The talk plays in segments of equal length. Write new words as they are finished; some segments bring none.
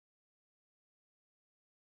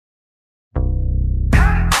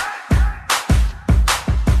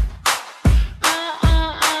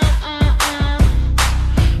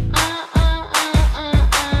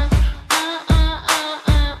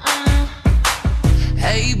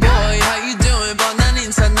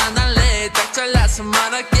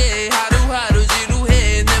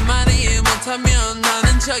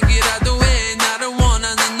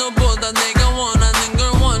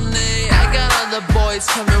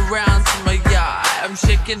around to my yard. I'm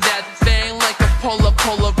shaking that thing like a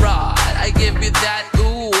Polaroid. I give you that,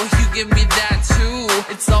 ooh, you give me that too.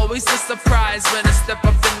 It's always a surprise when I step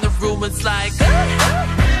up in the room. It's like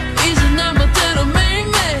이제 날 멋대로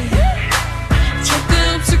매일매일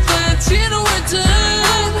절대 없을 거야 지루할 듯.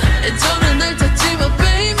 예전에 날 탔지만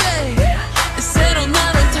baby 새로운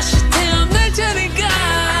나를 다시 태어날 테니까.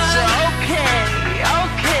 So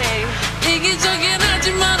okay 이기적인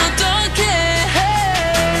하지만 어떡해.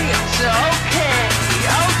 Hey. So okay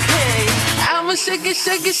I'ma shake it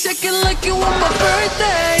like you want my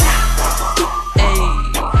birthday.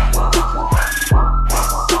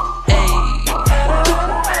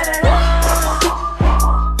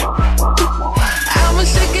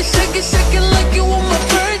 Shake it like you want my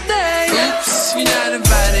birthday. Oops, you're not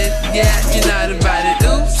invited. Yeah, you're not invited.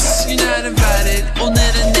 Oops, you're not invited.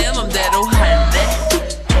 오늘은 내 맘대로 할래.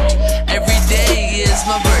 Every day is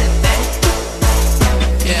my birthday.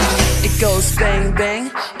 Yeah, it goes bang bang,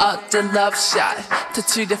 up the love shot.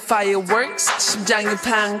 touch the fireworks, 심장이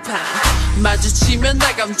팡팡. 마주치면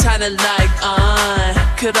날 감탄해 like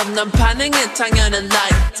그럼 난 반응해 당연히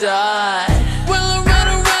like that. Well, alright.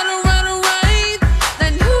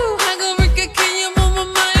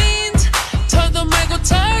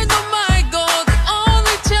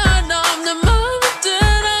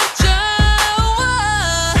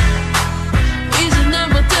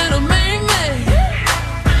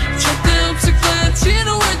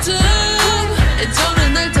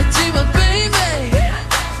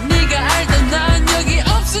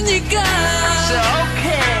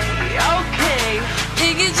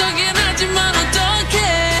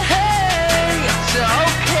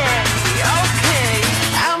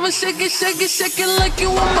 Shake it like you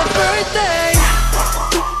want my birthday.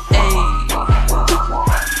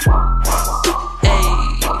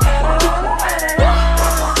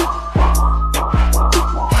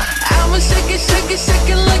 I'ma shake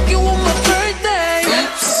it like you want my birthday.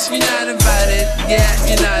 Oops, you're not invited. Yeah,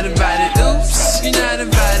 you're not invited. Oops, you're not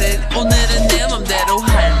invited. 오늘은 내 맘대로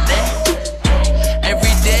할래.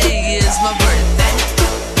 Every day is my birthday.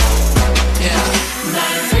 Yeah. 9,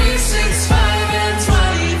 3, 6, 5 and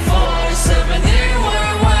 24, 7 here,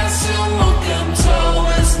 where was you? Welcome to,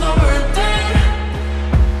 it's my birthday.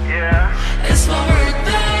 Yeah. It's my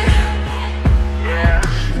birthday. Yeah.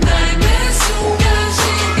 나의 순간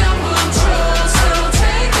시간 멈춰 새로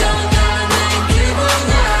태어나는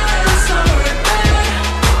기분이야. It's my birthday.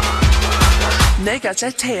 내가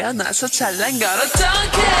잘 태어나서 잘난 걸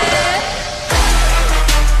어떡해.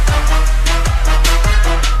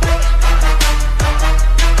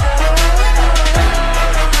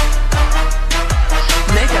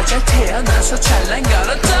 잘 태어나서 잘난 걸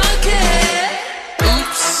어떡해.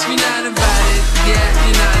 Oops, you're not invited. Yeah,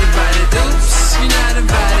 you're not invited. Oops, you're not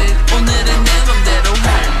invited.